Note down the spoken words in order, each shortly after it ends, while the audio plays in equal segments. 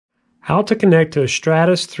How to connect to a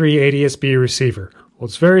Stratus 3 ADS-B receiver. Well,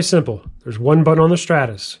 it's very simple. There's one button on the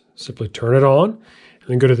Stratus. Simply turn it on and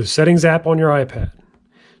then go to the Settings app on your iPad.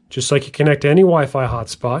 Just like you connect to any Wi-Fi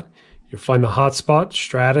hotspot, you'll find the hotspot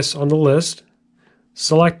Stratus on the list.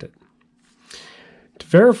 Select it. To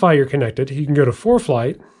verify you're connected, you can go to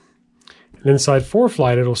ForeFlight, and inside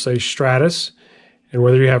ForeFlight it'll say Stratus and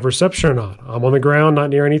whether you have reception or not. I'm on the ground, not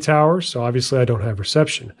near any towers, so obviously I don't have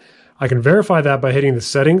reception. I can verify that by hitting the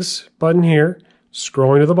Settings button here,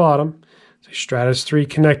 scrolling to the bottom, say Stratus 3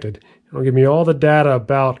 connected. It'll give me all the data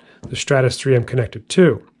about the Stratus 3 I'm connected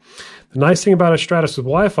to. The nice thing about a Stratus with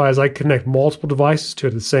Wi-Fi is I can connect multiple devices to it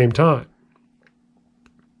at the same time.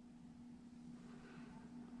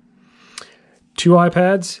 2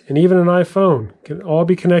 iPads and even an iPhone can all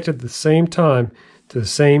be connected at the same time to the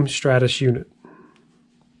same Stratus unit.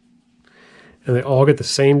 And they all get the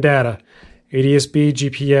same data, ADS-B,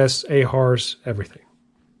 GPS, AHRS, everything.